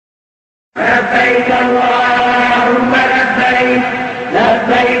لبيك اللهم لبيك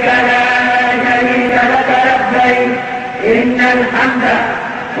لبيك لا شريك لك لبيك إن الحمد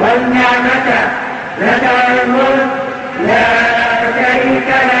والنعمة لك الملك لا شريك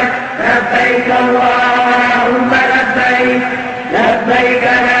لك لبيك اللهم لبيك لبيك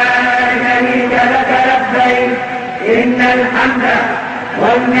لا شريك لك لبيك إن الحمد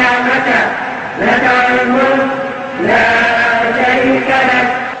والنعمة لك الملك لا شريك لك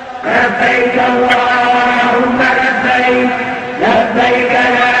لبيك اللهم لبيك لبيك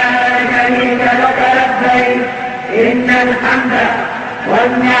لا شريك لك لبيك إن الحمد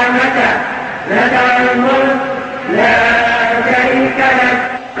والنعمة لك الملك لا شريك لك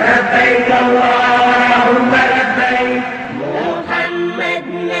لبيك اللهم لبيك. محمد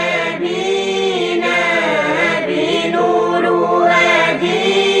نبينا بنور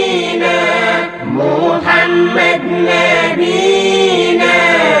هدينا محمد نبينا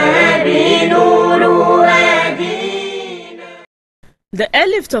بنور هدينا. The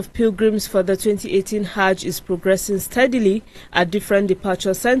airlift of pilgrims for the 2018 Hajj is progressing steadily at different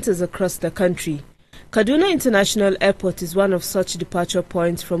departure centers across the country. Kaduna International Airport is one of such departure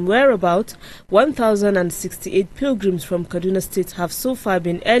points, from where about 1,068 pilgrims from Kaduna State have so far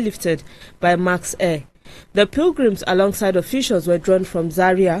been airlifted by Max Air. The pilgrims, alongside officials, were drawn from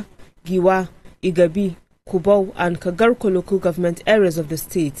Zaria, Giwa, Igabi, Kubau and Kagarko local government areas of the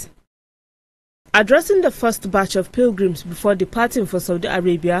state. Addressing the first batch of pilgrims before departing for Saudi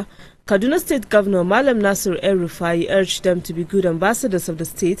Arabia, Kaduna State Governor Malam Nasir El-Rufai urged them to be good ambassadors of the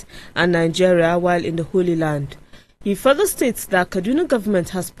state and Nigeria while in the Holy Land. He further states that Kaduna government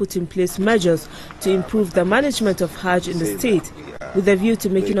has put in place measures to improve the management of Hajj in the state with a view to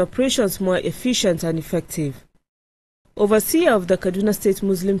making operations more efficient and effective. Overseer of the Kaduna State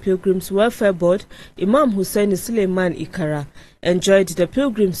Muslim Pilgrims Welfare Board, Imam Hussein Suleiman Ikara, enjoined the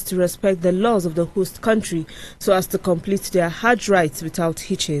pilgrims to respect the laws of the host country so as to complete their Hajj rites without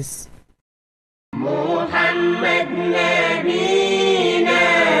hitches. محمد نبينا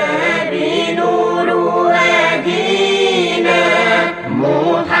بنور هدينا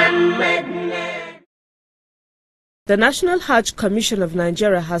محمد. The National Hajj Commission of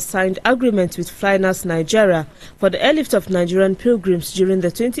Nigeria has signed agreements with Flynas Nigeria for the airlift of Nigerian pilgrims during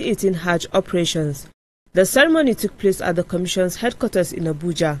the 2018 Hajj operations. The ceremony took place at the Commission's headquarters in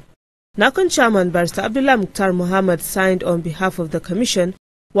Abuja. Nahcon Chairman Barrister Abdullah Mukhtar Muhammad signed on behalf of the Commission,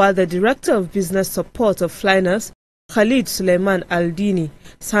 while the Director of Business Support of Flynas, Khalid Suleiman Al-Dini,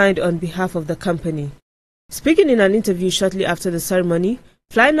 signed on behalf of the company. Speaking in an interview shortly after the ceremony,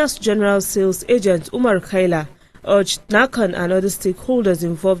 Flynas General Sales Agent Umar Khaila urged Nahcon and other stakeholders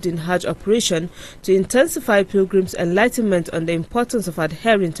involved in Hajj operation to intensify pilgrims' enlightenment on the importance of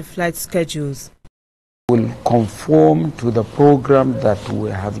adhering to flight schedules. We will conform to the program that we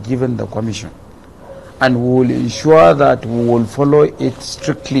have given the Commission, and we will ensure that we will follow it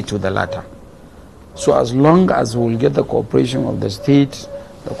strictly to the letter. So as long as we will get the cooperation of the state,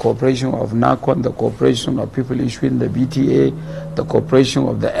 the cooperation of Nahcon, the cooperation of people issuing the BTA, the cooperation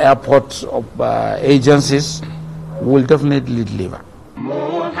of the airport of agencies, we will definitely deliver.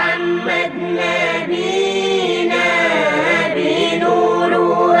 محمد نبينا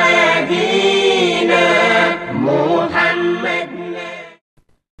بنور هدينا محمد.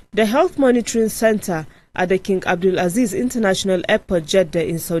 The Health Monitoring Center at the King Abdulaziz International Airport, Jeddah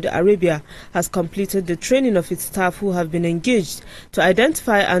in Saudi Arabia, has completed the training of its staff who have been engaged to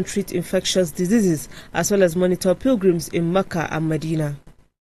identify and treat infectious diseases as well as monitor pilgrims in Mecca and Medina.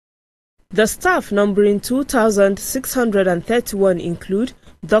 The staff, numbering 2,631, include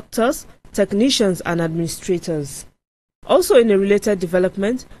doctors, technicians and administrators. Also, in a related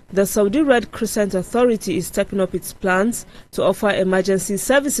development, the Saudi Red Crescent Authority is stepping up its plans to offer emergency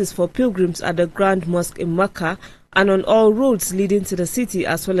services for pilgrims at the Grand Mosque in Mecca and on all roads leading to the city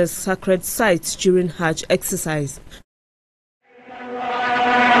as well as sacred sites during Hajj exercise.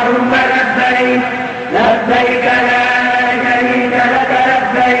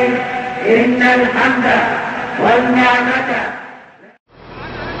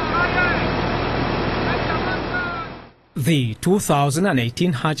 The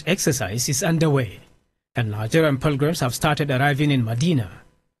 2018 Hajj exercise is underway, and Nigerian pilgrims have started arriving in Medina.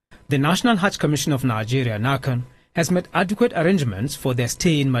 The National Hajj Commission of Nigeria, Nahcon, has made adequate arrangements for their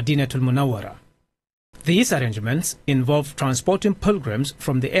stay in Madinatul Munawwara. These arrangements involve transporting pilgrims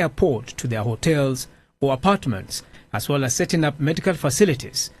from the airport to their hotels or apartments, as well as setting up medical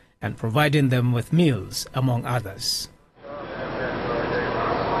facilities and providing them with meals, among others.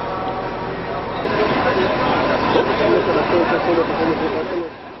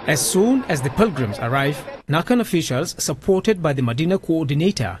 As soon as the pilgrims arrive, Nahcon officials, supported by the Medina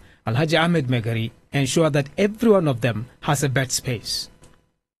coordinator, Alhaji Ahmed Megari, ensure that every one of them has a bed space.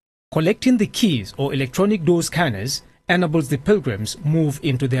 Collecting the keys or electronic door scanners enables the pilgrims move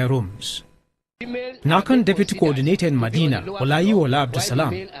into their rooms. Nahcon Deputy Coordinator in Medina, Olayiwola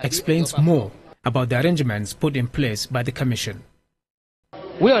Abdusalam, explains more about the arrangements put in place by the Commission.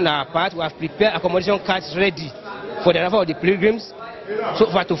 We on our part, we have prepared accommodation cards ready for the arrival of the pilgrims, so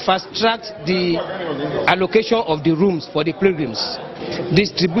far to fast-track the allocation of the rooms for the pilgrims.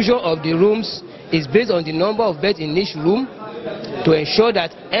 Distribution of the rooms is based on the number of beds in each room to ensure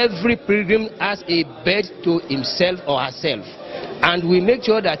that every pilgrim has a bed to himself or herself. And we make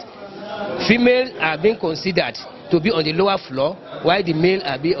sure that females are being considered to be on the lower floor, while the male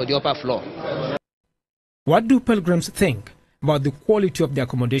are being on the upper floor. What do pilgrims think about the quality of the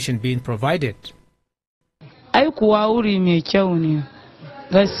accommodation being provided?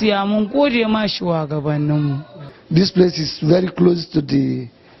 This place is very close to the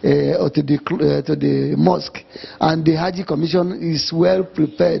mosque, and the Hajj Commission is well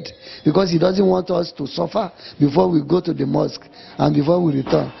prepared because he doesn't want us to suffer before we go to the mosque and before we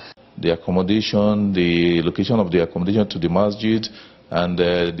return. The accommodation, the location of the accommodation to the masjid, and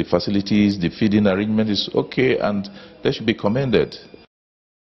the facilities, the feeding arrangement is okay, and they should be commended.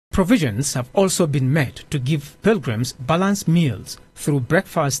 Provisions have also been made to give pilgrims balanced meals through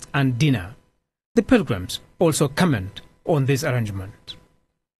breakfast and dinner. The pilgrims also comment on this arrangement.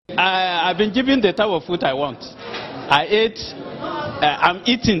 I've been given the type of food I want. I ate, I'm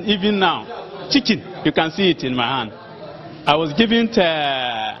eating even now, chicken. You can see it in my hand. I was given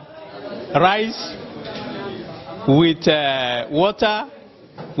rice with water,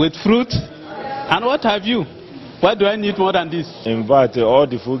 with fruit, and what have you. What do I need more than this? In fact, all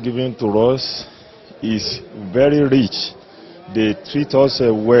the food given to us is very rich. They treat us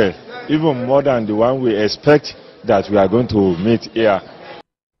well, even more than the one we expect that we are going to meet here.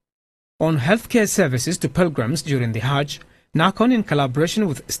 On healthcare services to pilgrims during the Hajj, Nahcon, in collaboration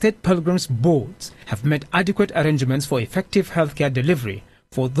with state pilgrims boards, have made adequate arrangements for effective healthcare delivery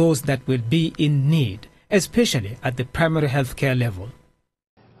for those that will be in need, especially at the primary healthcare level.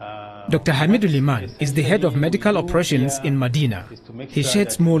 Dr. Hamidul Liman is the head of medical operations in Medina. He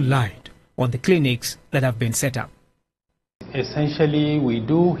sheds more light on the clinics that have been set up. Essentially, we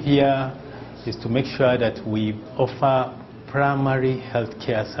do here is to make sure that we offer primary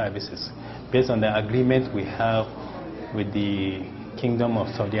healthcare services based on the agreement we have with the Kingdom of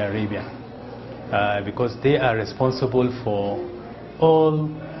Saudi Arabia, because they are responsible for all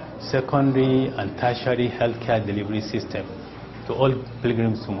secondary and tertiary healthcare delivery system to all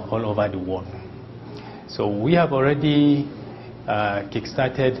pilgrims from all over the world. So we have already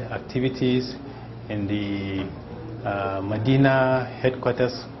kick-started activities in the Medina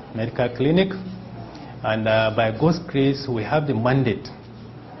headquarters medical clinic, and by God's grace we have the mandate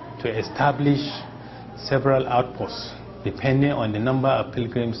to establish several outposts depending on the number of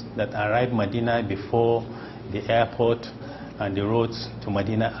pilgrims that arrive Medina before the airport and the roads to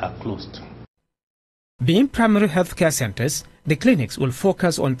Medina are closed. Being primary healthcare centers, the clinics will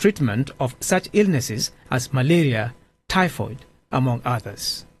focus on treatment of such illnesses as malaria, typhoid, among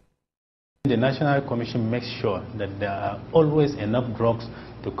others. The National Commission makes sure that there are always enough drugs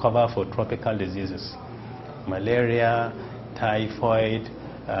to cover for tropical diseases, malaria, typhoid,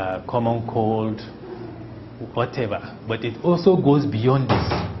 common cold, whatever. But it also goes beyond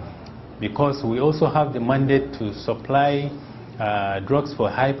this, because we also have the mandate to supply drugs for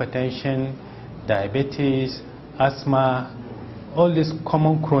hypertension, diabetes, asthma, all these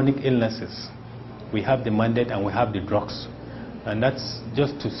common chronic illnesses. We have the mandate and we have the drugs. And that's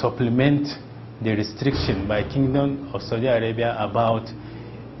just to supplement the restriction by Kingdom of Saudi Arabia about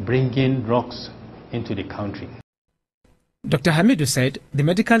bringing drugs into the country. Dr. Hamidu said the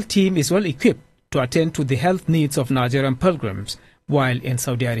medical team is well equipped to attend to the health needs of Nigerian pilgrims while in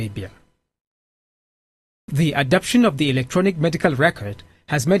Saudi Arabia. The adoption of the electronic medical record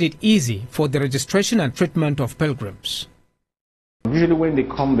has made it easy for the registration and treatment of pilgrims. Usually when they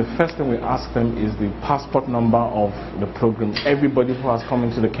come, the first thing we ask them is the passport number of the pilgrim. Everybody who has come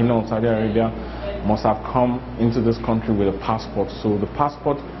into the Kingdom of Saudi Arabia must have come into this country with a passport. So the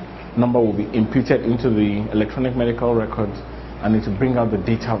passport number will be imputed into the electronic medical record, and it will bring out the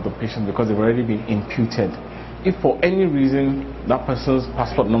data of the patient because they've already been imputed. If for any reason that person's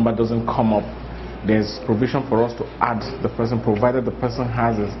passport number doesn't come up, there's provision for us to add the person, provided the person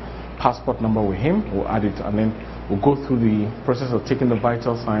has his passport number with him. We'll add it, and then we'll go through the process of taking the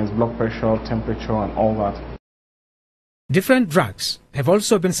vital signs, blood pressure, temperature, and all that. Different drugs have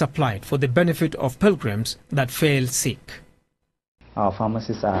also been supplied for the benefit of pilgrims that fell sick. Our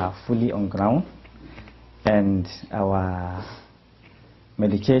pharmacies are fully on ground, and our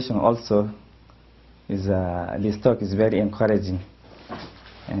medication also is the stock is very encouraging,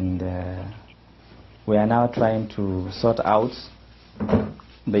 and we are now trying to sort out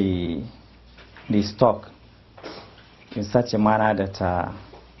the stock in such a manner that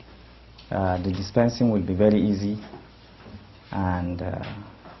the dispensing will be very easy and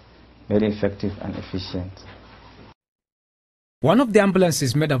very effective and efficient. One of the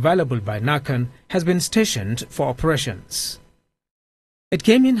ambulances made available by Nahcon has been stationed for operations. It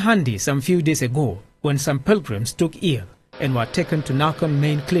came in handy some few days ago when some pilgrims took ill and were taken to Nahcon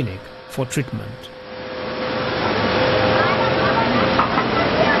main clinic for treatment.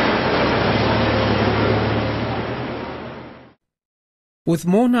 With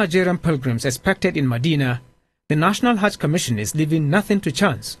more Nigerian pilgrims expected in Medina, the National Hajj Commission is leaving nothing to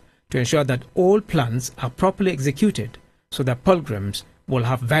chance to ensure that all plans are properly executed so that pilgrims will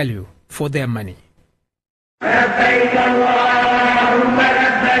have value for their money.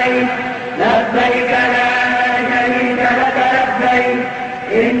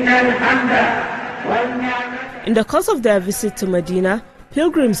 In the course of their visit to Medina,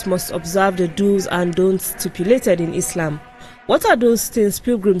 pilgrims must observe the do's and don'ts stipulated in Islam. What are those things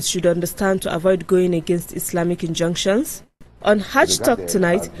pilgrims should understand to avoid going against Islamic injunctions? On Hajj Talk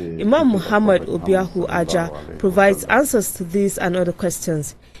tonight, Imam Muhammad Obiahu Aja provides answers to these and other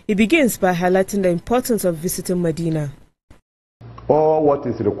questions. He begins by highlighting the importance of visiting Medina. All what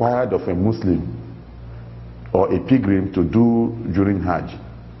is required of a Muslim or a pilgrim to do during Hajj,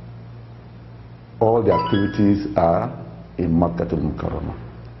 all the activities are in Makkah al-Mukarramah.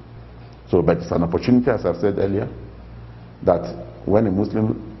 So, but it's an opportunity, as I said earlier, that when a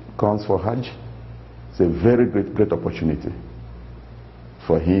Muslim comes for Hajj, it's a very great opportunity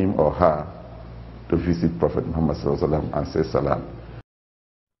for him or her to visit Prophet Muhammad and say salam.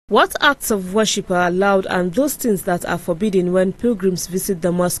 What acts of worship are allowed and those things that are forbidden when pilgrims visit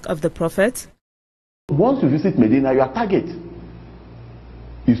the mosque of the Prophet? Once you visit Medina, your target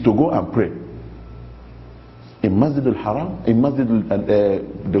is to go and pray in Masjid al-Haram, in Masjid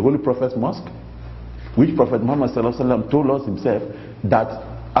the Holy Prophet's mosque, which Prophet Muhammad told us himself that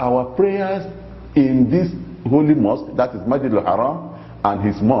our prayers in this holy mosque, that is Masjid al-Haram and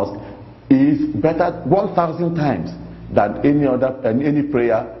his mosque, is better 1,000 times than any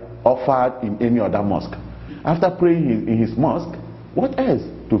prayer offered in any other mosque. After praying in his mosque, what else?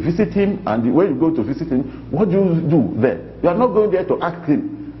 To visit him, and when you go to visit him, what do you do there? You are not going there to ask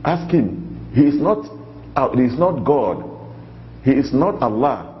him. He is not God. He is not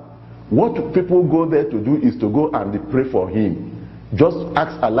Allah. What people go there to do is to go and pray for him. Just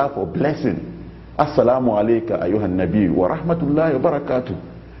ask Allah for blessing. Assalamu alayka ayyuhan nabi wa rahmatullahi wa barakatuh.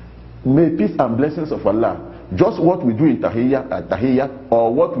 May peace and blessings of Allah. Just what we do in Tahiyya,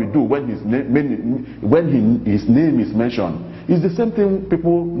 or what we do when his name is mentioned, is the same thing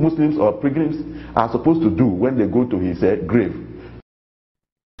people, Muslims or pilgrims, are supposed to do when they go to his grave.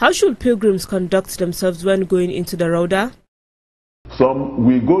 How should pilgrims conduct themselves when going into the Rauda? Some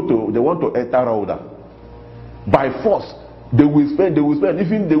they want to enter Rauda. By force, they will spend,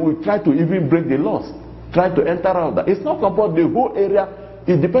 even they will try to even break the laws, try to enter Rauda. It's not about the whole area,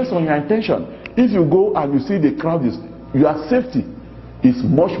 it depends on your intention. If you go and you see the crowd, your safety is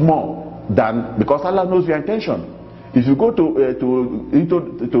much more than, because Allah knows your intention. If you go to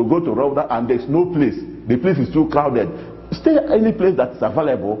Rauda and there's no place, the place is too crowded, stay at any place that is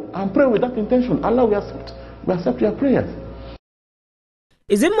available and pray with that intention. Allah will accept your prayers.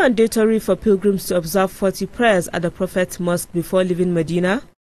 Is it mandatory for pilgrims to observe 40 prayers at the Prophet's mosque before leaving Medina?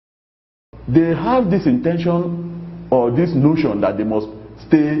 They have this intention or this notion that they must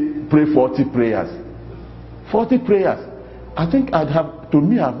pray 40 prayers. 40 prayers. I think I have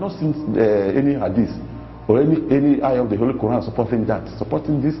not seen any hadith or any ayah of the Holy Quran supporting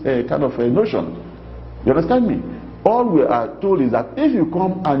this kind of notion. You understand me? All we are told is that if you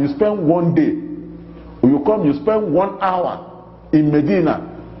come and you spend one day, or you spend 1 hour in Medina,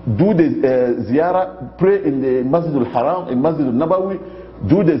 do the ziyarah, pray in the Masjid al-Haram, in Masjid al-Nabawi,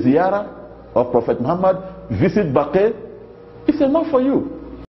 do the ziyarah of Prophet Muhammad, visit Baqir, it's enough for you.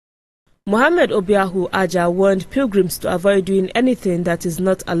 Muhammad Obiahu Aja warned pilgrims to avoid doing anything that is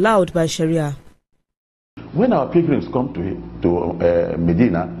not allowed by Sharia. When our pilgrims come to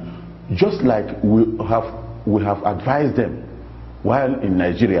Medina, just like we have advised them while in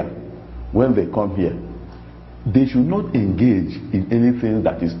Nigeria, when they come here, they should not engage in anything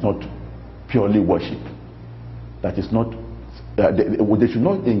that is not purely worship. That is not, they should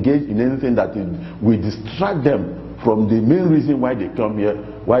not engage in anything that will distract them from the main reason why they came here,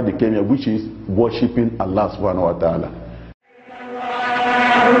 which is worshipping Allah subhanahu wa ta'ala.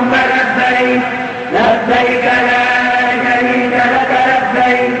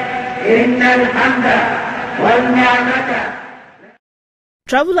 لبيك إن الحمد والنعمة.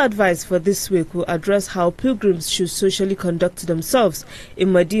 Travel advice for this week will address how pilgrims should socially conduct themselves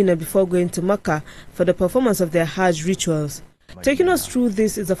in Medina before going to Mecca for the performance of their Hajj rituals. Taking us through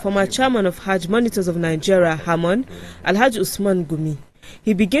this is the former chairman of Hajj Monitors of Nigeria, Nahcon, Alhaji Usman Gumi.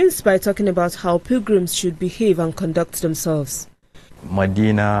 He begins by talking about how pilgrims should behave and conduct themselves.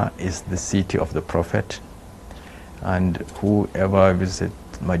 Medina is the city of the Prophet, and whoever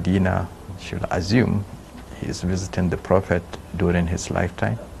visits Medina should assume he is visiting the Prophet during his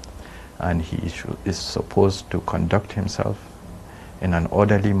lifetime, and he is supposed to conduct himself in an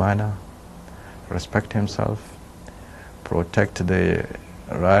orderly manner, respect himself, protect the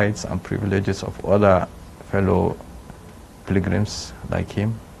rights and privileges of other fellow pilgrims like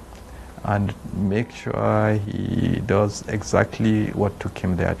him, and make sure he does exactly what took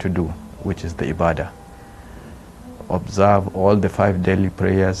him there to do, which is the ibadah. Observe all the 5 daily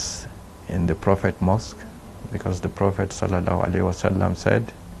prayers in the Prophet Mosque, because the Prophet ﷺ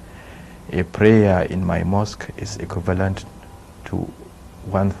said, a prayer in my mosque is equivalent to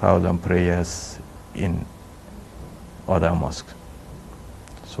 1,000 prayers in other mosques.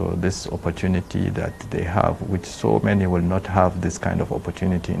 So this opportunity that they have, which so many will not have this kind of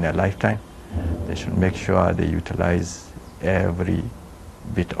opportunity in their lifetime, they should make sure they utilize every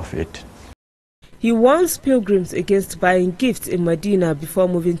bit of it. He warns pilgrims against buying gifts in Medina before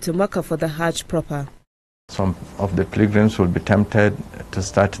moving to Mecca for the Hajj proper. Some of the pilgrims will be tempted to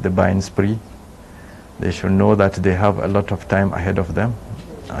start the buying spree. They should know that they have a lot of time ahead of them,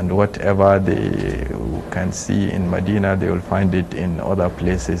 and whatever they can see in Medina, they will find it in other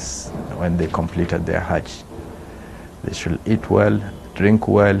places when they completed their Hajj. They should eat well, drink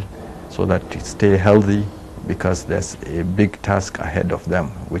well, so that they stay healthy, because there's a big task ahead of them,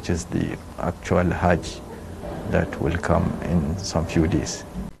 which is the actual Hajj that will come in some few days.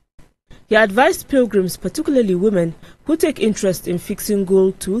 He advised pilgrims, particularly women who take interest in fixing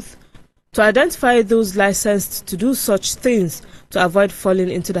gold tooth, to identify those licensed to do such things to avoid falling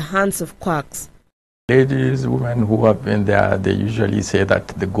into the hands of quacks. Ladies, women who have been there, they usually say that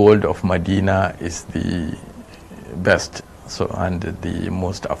the gold of Medina is the best, and the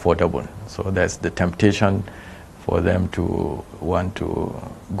most affordable. So there's the temptation for them to want to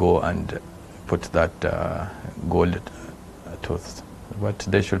go and put that gold tooth. But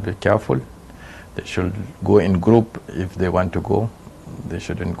they should be careful. They should go in group if they want to go. They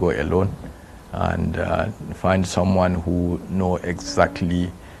shouldn't go alone, and find someone who know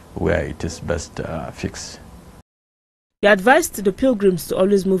exactly where it is best fixed. He advised the pilgrims to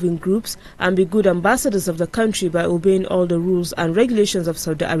always move in groups and be good ambassadors of the country by obeying all the rules and regulations of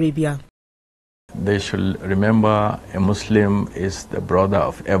Saudi Arabia. They should remember a Muslim is the brother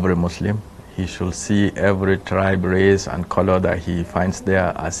of every Muslim. He should see every tribe, race and color that he finds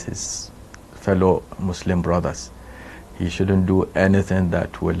there as his fellow Muslim brothers. He shouldn't do anything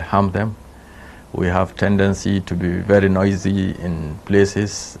that will harm them. We have tendency to be very noisy in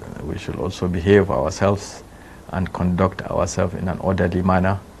places. We should also behave ourselves and conduct ourselves in an orderly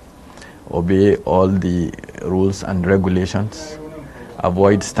manner, obey all the rules and regulations,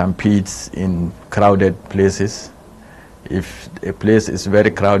 avoid stampedes in crowded places. If a place is very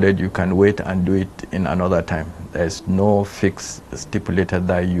crowded, you can wait and do it in another time. There's no fix stipulated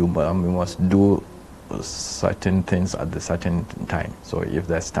that you must do certain things at the certain time. So if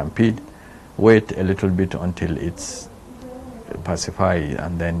there's stampede, wait a little bit until it's pacified,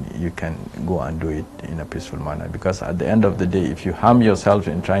 and then you can go and do it in a peaceful manner. Because at the end of the day, if you harm yourself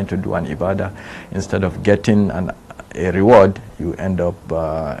in trying to do an ibadah, instead of getting a reward, you end up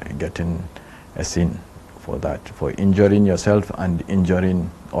getting a sin for that, for injuring yourself and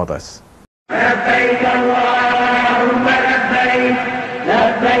injuring others. لبيك اللهم لبيك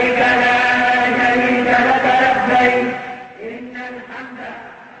لبيك لا شريك لك لبيك إن الحمد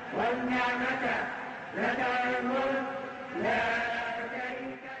والنعمة لك الملك لا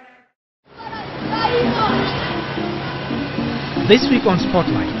شريك لك. This week on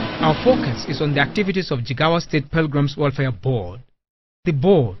Spotlight, our focus is on the activities of Jigawa State Pilgrims Welfare Board. The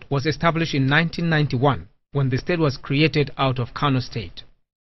board was established in 1991 when the state was created out of Kano State.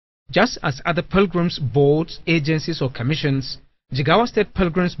 Just as other pilgrims boards, agencies or commissions, Jigawa State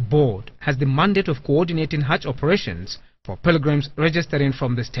Pilgrims Board has the mandate of coordinating Hajj operations for pilgrims registering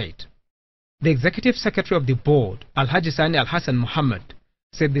from the state. The Executive Secretary of the board, Alhaji Sani Al-Hassan Muhammad,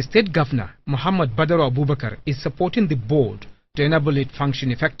 said the state governor, Muhammad Badaru Abubakar, is supporting the board to enable it function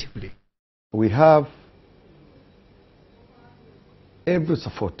effectively. We have every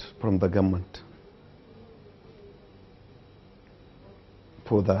support from the government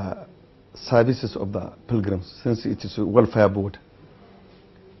for the services of the pilgrims, since it is a welfare board.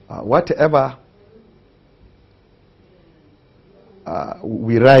 whatever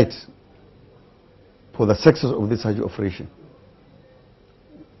we write for the success of this Hajj operation,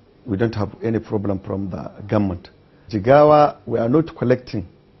 we don't have any problem from the government. Jigawa, we are not collecting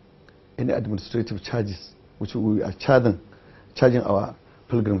any administrative charges which we are charging our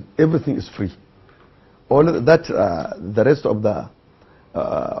pilgrims. Everything is free. All of that, the rest of the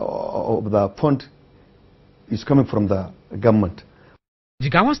fund is coming from the government.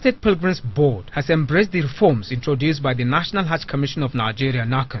 Jigawa State Pilgrims Board has embraced the reforms introduced by the National Hajj Commission of Nigeria,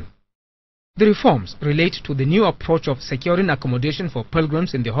 Nahcon. The reforms relate to the new approach of securing accommodation for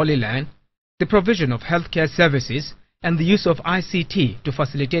pilgrims in the Holy Land, the provision of healthcare services, and the use of ICT to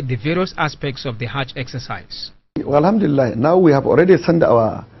facilitate the various aspects of the Hajj exercise. Well, alhamdulillah, now we have already sent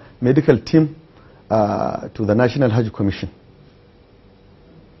our medical team to the National Hajj Commission.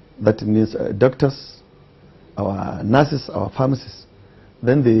 That means doctors, our nurses, our pharmacists.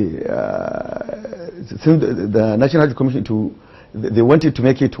 Then the National Hajj Commission, they wanted to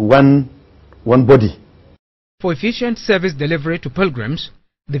make it one body. For efficient service delivery to pilgrims,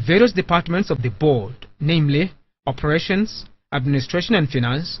 the various departments of the board, namely operations, administration and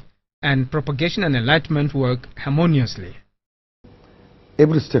finance, and propagation and enlightenment, work harmoniously.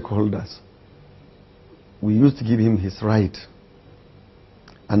 Every stakeholders, we used to give him his right,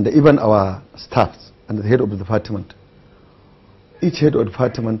 and even our staffs and the head of the department. Each head of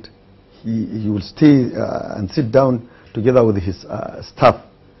department, he will stay and sit down together with his staff,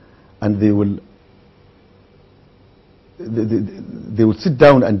 and they will sit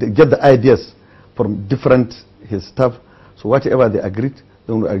down and get the ideas from different his staff. So whatever they agreed,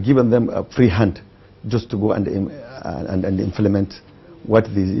 then we are giving them a free hand just to go and implement what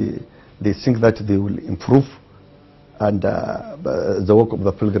they think that they will improve and the work of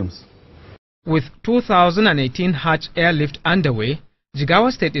the pilgrims. With 2018 Hajj airlift underway,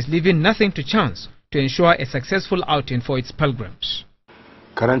 Jigawa State is leaving nothing to chance to ensure a successful outing for its pilgrims.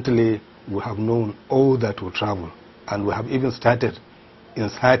 Currently, we have known all that will travel, and we have even started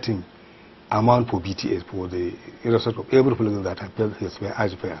inserting amount for BTA for the irrespective of every pilgrim that have paid his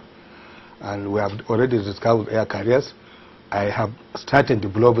Hajj fare. And we have already discussed with air carriers. I have started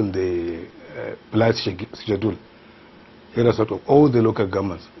developing the flight schedule irrespective of all the local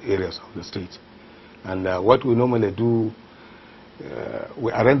government areas of the state. And what we normally do,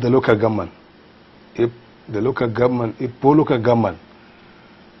 we arrange the local government. If four local government,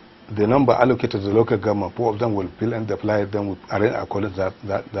 the number allocated to the local government, 4 of them will fill and the flight, then we arrange according to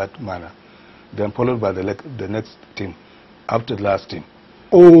that manner. Then followed by the next team, after the last team.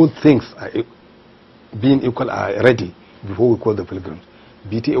 All things are being equal are ready before we call the pilgrims.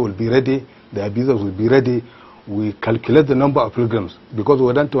 BTA will be ready, the visas will be ready. We calculate the number of pilgrims because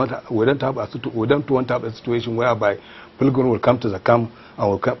we don't want to have a situation whereby pilgrims will come to the camp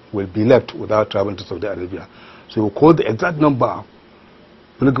and will be left without traveling to Saudi Arabia. So we call the exact number of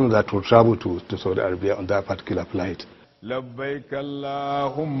pilgrims that will travel to Saudi Arabia on that particular flight. لبيك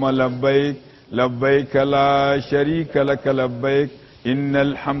اللهم لبيك لبيك لا شريك لك لبيك إن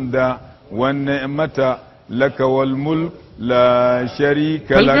الحمد والنعمة لك والملك لا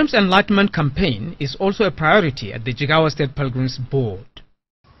شريك لك. Pilgrims Enlightenment Campaign is also a priority at the Jigawa State Pilgrims Board.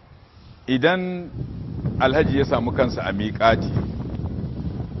 Idan Alhaji ya samu kansa a miƙati,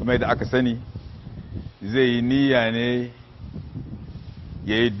 kuma da aka sani zai yi niyya ne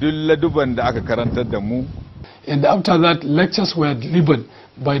ya yi dulladuban da aka karantar da mu. And after that, lectures were delivered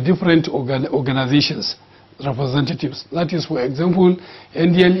by different organizations, representatives. That is, for example,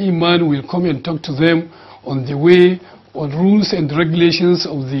 NDL Iman will come and talk to them on the way, on rules and regulations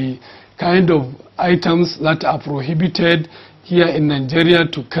of the kind of items that are prohibited here in Nigeria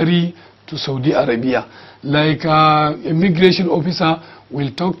to carry to Saudi Arabia. Like immigration officer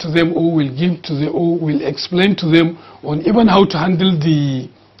will talk to them or will explain to them on even how to handle the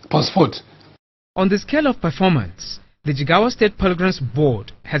passport. On the scale of performance, the Jigawa State Pilgrims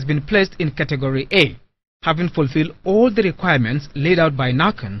Board has been placed in Category A, having fulfilled all the requirements laid out by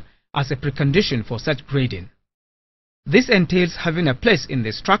Nahcon as a precondition for such grading. This entails having a place in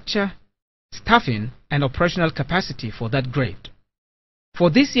the structure, staffing, and operational capacity for that grade. For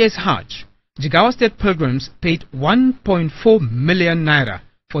this year's Hajj, Jigawa State Pilgrims paid 1.4 million naira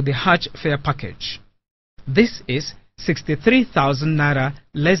for the Hajj fare package. This is 63,000 naira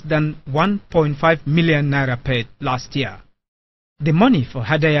less than 1.5 million naira paid last year. The money for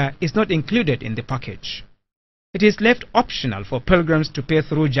Hadaya is not included in the package. It is left optional for pilgrims to pay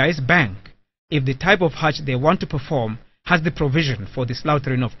through Jais Bank if the type of Hajj they want to perform has the provision for the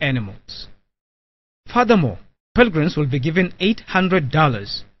slaughtering of animals. Furthermore, pilgrims will be given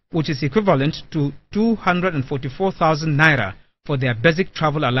 $800, which is equivalent to 244,000 naira for their basic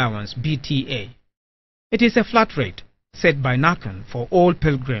travel allowance BTA. It is a flat rate set by Nahcon for all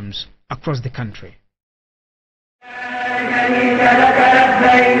pilgrims across the country.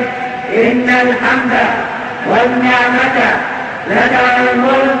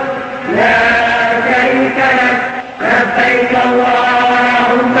 لبيك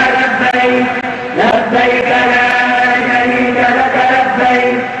اللهم لبيك